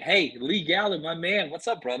love it. Hey, Lee Gallen, my man, what's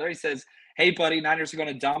up, brother? He says, hey, buddy, Niners are going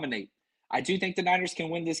to dominate. I do think the Niners can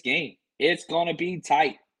win this game. It's going to be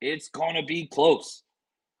tight. It's going to be close.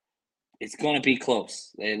 It's going to be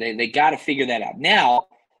close. They got to figure that out. Now,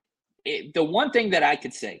 the one thing that I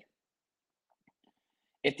could say,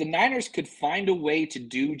 if the Niners could find a way to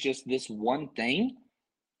do just this one thing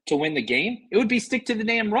to win the game, it would be stick to the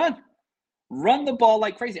damn run. Run the ball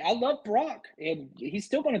like crazy. I love Brock, and he's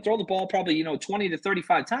still going to throw the ball probably, 20 to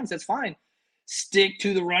 35 times. That's fine. Stick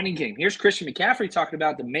to the running game. Here's Christian McCaffrey talking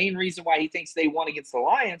about the main reason why he thinks they won against the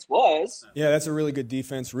Lions was. Yeah, that's a really good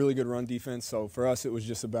defense, really good run defense. So for us, it was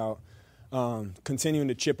just about continuing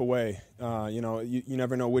to chip away. You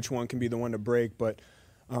never know which one can be the one to break, but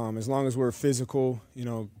as long as we're physical,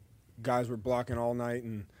 guys were blocking all night.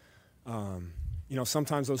 And,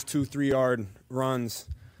 sometimes those 2-3 yard runs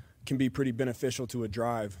can be pretty beneficial to a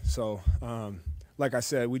drive. So, like I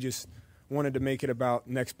said, we just wanted to make it about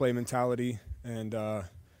next play mentality and,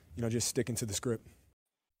 just sticking to the script.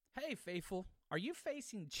 Hey, Faithful. Are you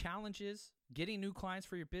facing challenges getting new clients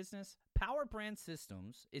for your business? Power Brand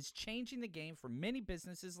Systems is changing the game for many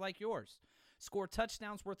businesses like yours. Score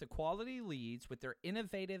touchdowns worth of quality leads with their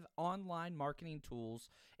innovative online marketing tools.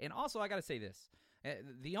 And also, I got to say this.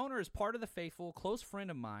 The owner is part of the Faithful, close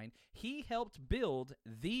friend of mine. He helped build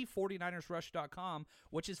the 49ersrush.com,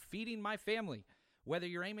 which is feeding my family. Whether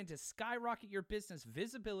you're aiming to skyrocket your business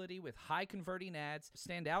visibility with high-converting ads,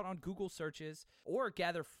 stand out on Google searches, or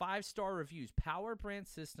gather 5-star reviews, Power Brand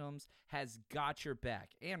Systems has got your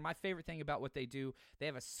back. And my favorite thing about what they do, they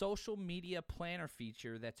have a social media planner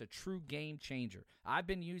feature that's a true game changer. I've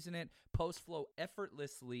been using it, post flow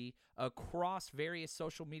effortlessly across various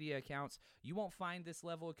social media accounts. You won't find this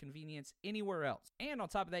level of convenience anywhere else. And on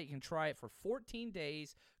top of that, you can try it for 14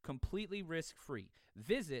 days completely risk-free.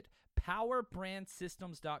 Visit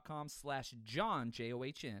powerbrandsystems.com/John,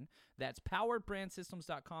 John. That's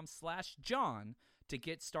powerbrandsystems.com/John to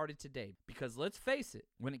get started today. Because let's face it,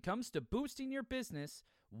 when it comes to boosting your business,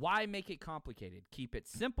 why make it complicated? Keep it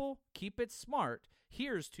simple, keep it smart.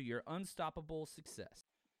 Here's to your unstoppable success.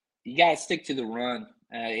 You got to stick to the run.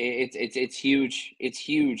 It's huge. It's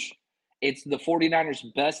huge. It's the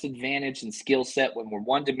 49ers' best advantage and skill set when we're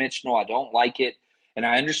one-dimensional. I don't like it. And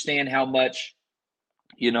I understand how much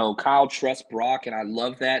Kyle trusts Brock, and I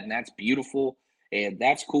love that, and that's beautiful, and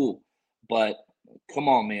that's cool. But come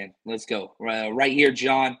on, man, let's go. Right here,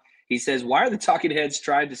 John, he says, why are the talking heads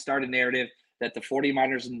trying to start a narrative that the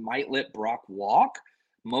 49ers might let Brock walk?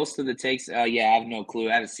 Most of the takes, I have no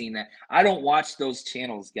clue. I haven't seen that. I don't watch those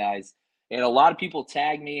channels, guys. And a lot of people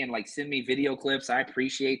tag me and, send me video clips. I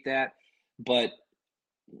appreciate that. But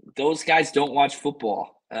those guys don't watch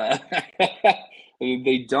football.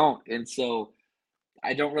 They don't. And so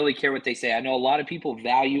I don't really care what they say. I know a lot of people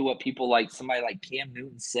value what people somebody like Cam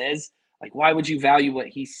Newton says. Why would you value what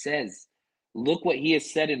he says? Look what he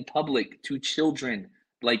has said in public to children,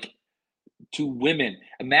 to women.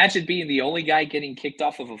 Imagine being the only guy getting kicked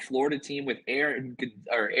off of a Florida team with Aaron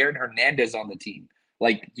Hernandez on the team.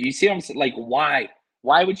 Do you see what I'm saying? Why?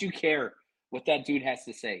 Why would you care what that dude has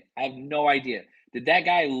to say? I have no idea. Did that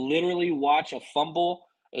guy literally watch a fumble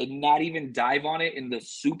and not even dive on it in the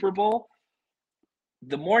Super Bowl?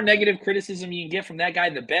 the more negative criticism you can get from that guy,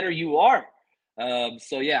 the better you are.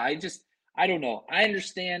 So yeah, I don't know. I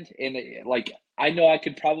understand, and like I know I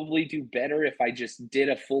could probably do better if I just did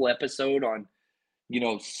a full episode on,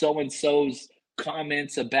 so and so's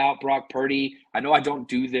comments about Brock Purdy. I know I don't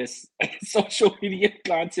do this social media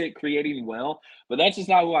content creating well, but that's just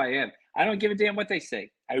not who I am. I don't give a damn what they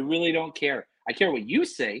say. I really don't care. I care what you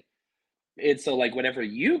say. And so, like, whenever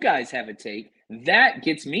you guys have a take, that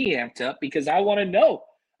gets me amped up because I want to know.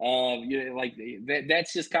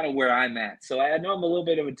 That's just kind of where I'm at. So I know I'm a little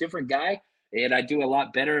bit of a different guy, and I do a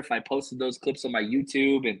lot better if I posted those clips on my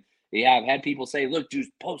YouTube. And yeah, I've had people say, "Look, just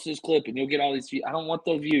post this clip, and you'll get all these views." I don't want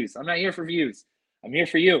those views. I'm not here for views. I'm here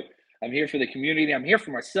for you. I'm here for the community. I'm here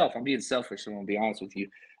for myself. I'm being selfish. I'm gonna be honest with you.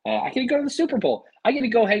 I get to go to the Super Bowl. I get to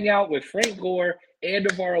go hang out with Frank Gore and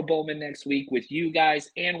Navarro Bowman next week with you guys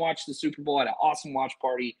and watch the Super Bowl at an awesome watch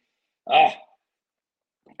party.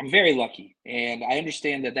 I'm very lucky, and I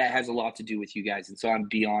understand that has a lot to do with you guys, and so I'm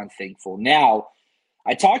beyond thankful. Now,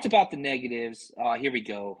 I talked about the negatives. Here we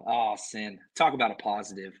go. Oh, Sin. Talk about a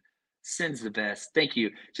positive. Sin's the best. Thank you.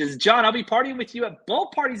 She says, John, I'll be partying with you at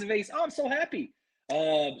both parties of Ace. Oh, I'm so happy.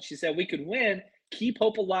 She said, we could win. Keep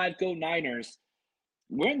hope alive. Go Niners.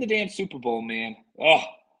 We're in the damn Super Bowl, man. Oh,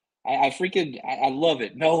 I love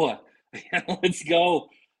it. Noah, let's go.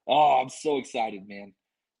 Oh, I'm so excited, man.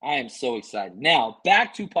 I am so excited. Now,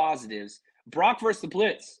 back to positives. Brock versus the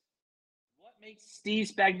Blitz. What makes Steve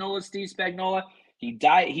Spagnuolo?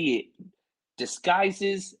 He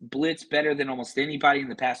disguises blitz better than almost anybody in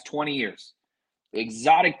the past 20 years.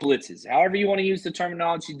 Exotic blitzes. However you want to use the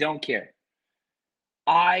terminology, don't care.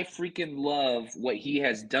 I freaking love what he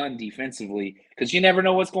has done defensively because you never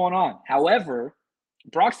know what's going on. However,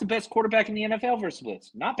 Brock's the best quarterback in the NFL versus blitz,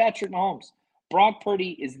 not Patrick Mahomes. Brock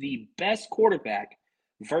Purdy is the best quarterback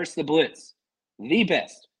versus the blitz. The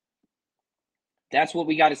best. That's what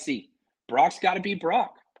we got to see. Brock's got to be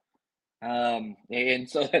Brock. And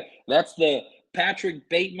so that's the Patrick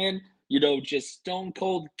Bateman, just stone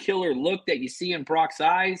cold killer look that you see in Brock's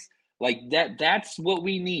eyes. Like that's what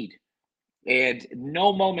we need. And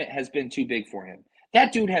no moment has been too big for him.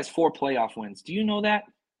 That dude has 4 playoff wins. Do you know that?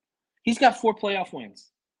 He's got 4 playoff wins.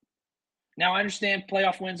 Now, I understand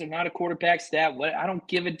playoff wins are not a quarterback stat. I don't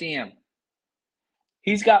give a damn.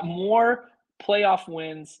 He's got more playoff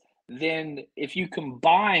wins than if you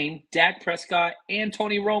combine Dak Prescott and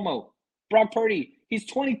Tony Romo. Brock Purdy, he's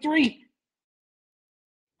 23. He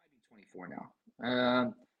might be 24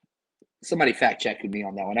 now. Somebody fact check with me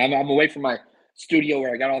on that one. I'm away from my studio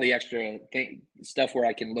where I got all the extra stuff where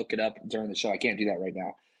I can look it up during the show. I can't do that right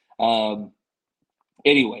now.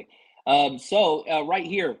 Anyway, so right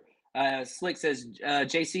here, Slick says,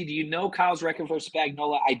 JC, do you know Kyle's record for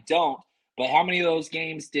Spagnuolo? I don't, but how many of those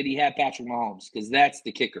games did he have Patrick Mahomes? Because that's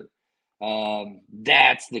the kicker.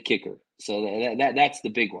 That's the kicker. So that's the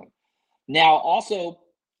big one. Now, also,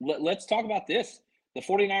 let's talk about this. The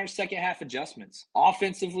 49ers' second half adjustments,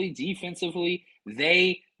 offensively, defensively,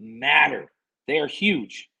 they matter. They are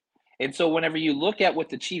huge. And so whenever you look at what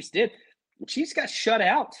the Chiefs did, the Chiefs got shut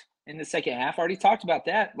out in the second half. I already talked about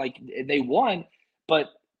that. Like, they won,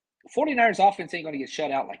 but 49ers offense ain't going to get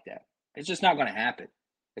shut out like that. It's just not going to happen.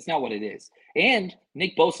 It's not what it is. And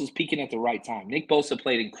Nick Bosa's peaking at the right time. Nick Bosa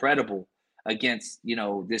played incredible against,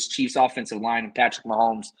 this Chiefs offensive line and Patrick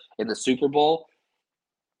Mahomes in the Super Bowl.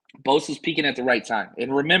 Bosa's peaking at the right time.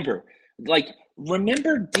 And remember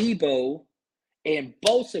Debo and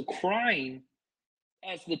Bosa crying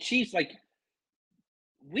as the Chiefs,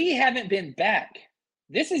 we haven't been back.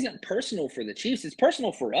 This isn't personal for the Chiefs. It's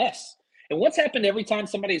personal for us. And what's happened every time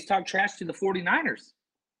somebody has talked trash to the 49ers?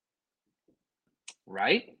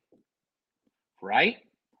 Right?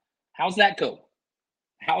 How's that go?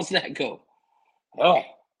 Oh,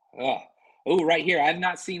 right here. I've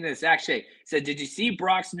not seen this. Actually, said, did you see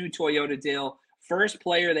Brock's new Toyota deal? First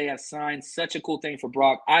player they have signed. Such a cool thing for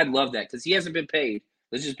Brock. I love that because he hasn't been paid.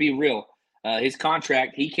 Let's just be real. His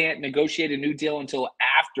contract, he can't negotiate a new deal until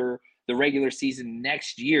after the regular season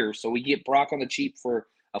next year. So we get Brock on the cheap for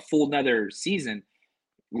a full another season.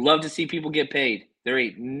 Love to see people get paid. There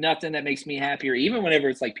ain't nothing that makes me happier, even whenever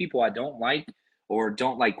it's like people I don't like or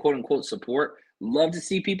don't like, quote unquote, support. Love to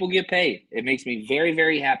see people get paid. It makes me very,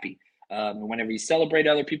 very happy. Whenever you celebrate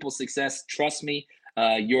other people's success, trust me,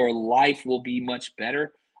 your life will be much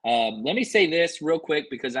better. Let me say this real quick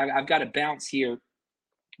because I've got to bounce here.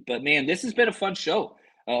 But, man, this has been a fun show.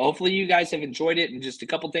 Hopefully you guys have enjoyed it. And just a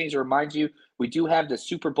couple things to remind you, we do have the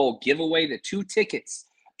Super Bowl giveaway, the 2 tickets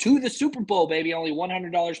to the Super Bowl, baby, only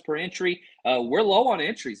 $100 per entry. We're low on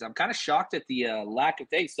entries. I'm kind of shocked at the lack of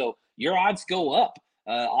things. So your odds go up.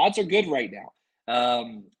 Odds are good right now.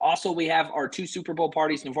 Also, we have our 2 Super Bowl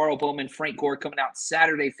parties, Navarro Bowman, Frank Gore, coming out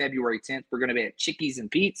Saturday, February 10th. We're going to be at Chickies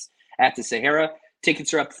and Pete's at the Sahara.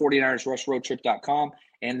 Tickets are up at 49ersrushroadtrip.com.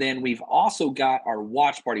 And then we've also got our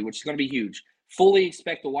watch party, which is going to be huge. Fully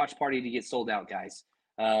expect the watch party to get sold out, guys.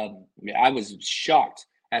 I was shocked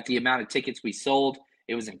at the amount of tickets we sold.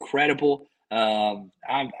 It was incredible. I'm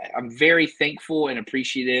very thankful and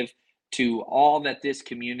appreciative to all that this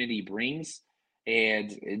community brings.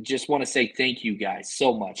 And just want to say thank you guys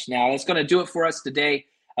so much. Now, that's going to do it for us today.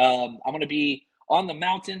 I'm going to be on the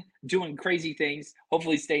mountain doing crazy things,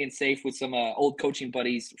 hopefully staying safe with some old coaching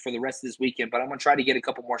buddies for the rest of this weekend. But I'm going to try to get a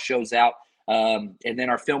couple more shows out. And then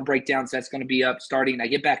our film breakdowns, that's going to be up starting. I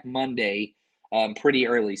get back Monday pretty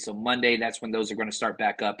early. So Monday, that's when those are going to start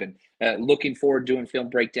back up. And looking forward to doing film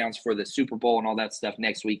breakdowns for the Super Bowl and all that stuff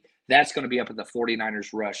next week. That's going to be up at the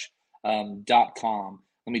 49ersrush.com.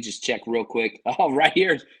 Let me just check real quick. Oh, right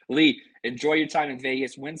here, Lee, enjoy your time in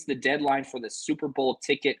Vegas. When's the deadline for the Super Bowl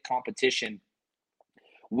ticket competition?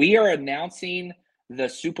 We are announcing the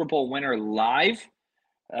Super Bowl winner live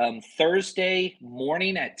Thursday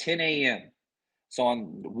morning at 10 a.m. So on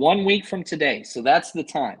 1 week from today. So that's the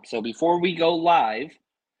time. So before we go live,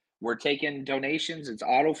 we're taking donations. It's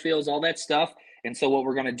autofills, all that stuff. And so what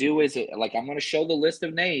we're going to do is, I'm going to show the list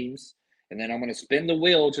of names. And then I'm going to spin the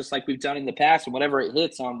wheel just like we've done in the past. And whatever it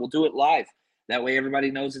hits on, we'll do it live. That way everybody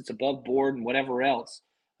knows it's above board and whatever else.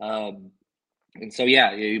 And so,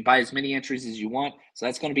 yeah, you buy as many entries as you want. So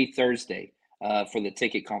that's going to be Thursday for the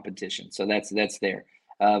ticket competition. So that's there.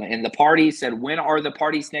 And the party said, when are the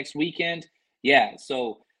parties next weekend? Yeah,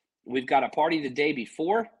 so we've got a party the day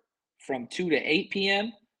before from 2 to 8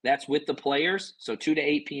 p.m. That's with the players. So 2 to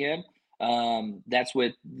 8 p.m. That's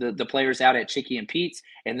with the players out at Chickie and Pete's.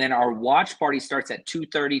 And then our watch party starts at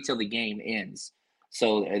 2:30 till the game ends.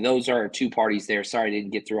 So those are our 2 parties there. Sorry I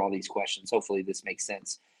didn't get through all these questions. Hopefully this makes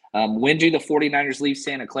sense. When do the 49ers leave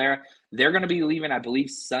Santa Clara? They're going to be leaving, I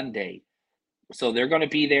believe, Sunday. So they're going to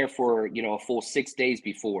be there for, a full 6 days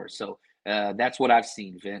before. So that's what I've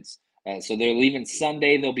seen, Vince. So they're leaving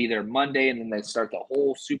Sunday. They'll be there Monday, and then they start the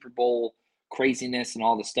whole Super Bowl craziness and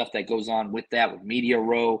all the stuff that goes on with that, with Media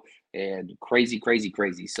Row and crazy.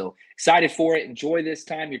 So excited for it. Enjoy this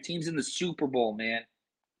time. Your team's in the Super Bowl, man.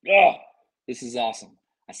 Oh, this is awesome.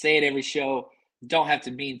 I say it every show. Don't have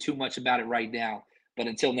to mean too much about it right now. But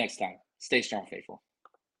until next time, stay strong, faithful.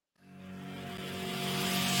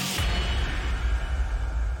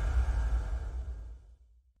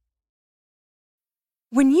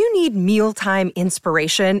 When you need mealtime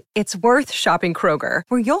inspiration, it's worth shopping Kroger,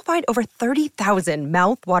 where you'll find over 30,000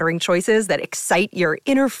 mouth-watering choices that excite your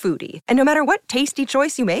inner foodie. And no matter what tasty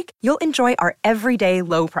choice you make, you'll enjoy our everyday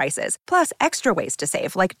low prices, plus extra ways to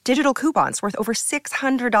save, like digital coupons worth over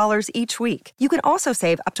 $600 each week. You can also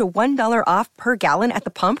save up to $1 off per gallon at the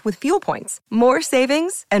pump with fuel points. More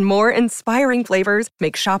savings and more inspiring flavors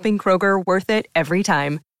make shopping Kroger worth it every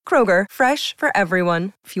time. Kroger, fresh for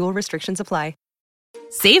everyone. Fuel restrictions apply.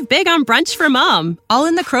 Save big on brunch for mom, all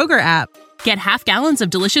in the Kroger app. Get half gallons of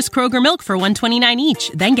delicious Kroger milk for $1.29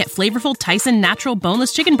 each. Then get flavorful Tyson natural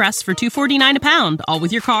boneless chicken breasts for $2.49 a pound, all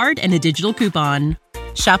with your card and a digital coupon.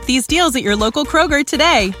 Shop these deals at your local Kroger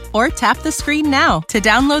today, or tap the screen now to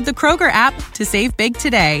download the Kroger app to save big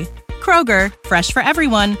today. Kroger, fresh for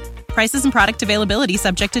everyone. Prices and product availability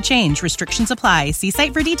subject to change. Restrictions apply. See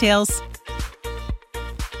site for details.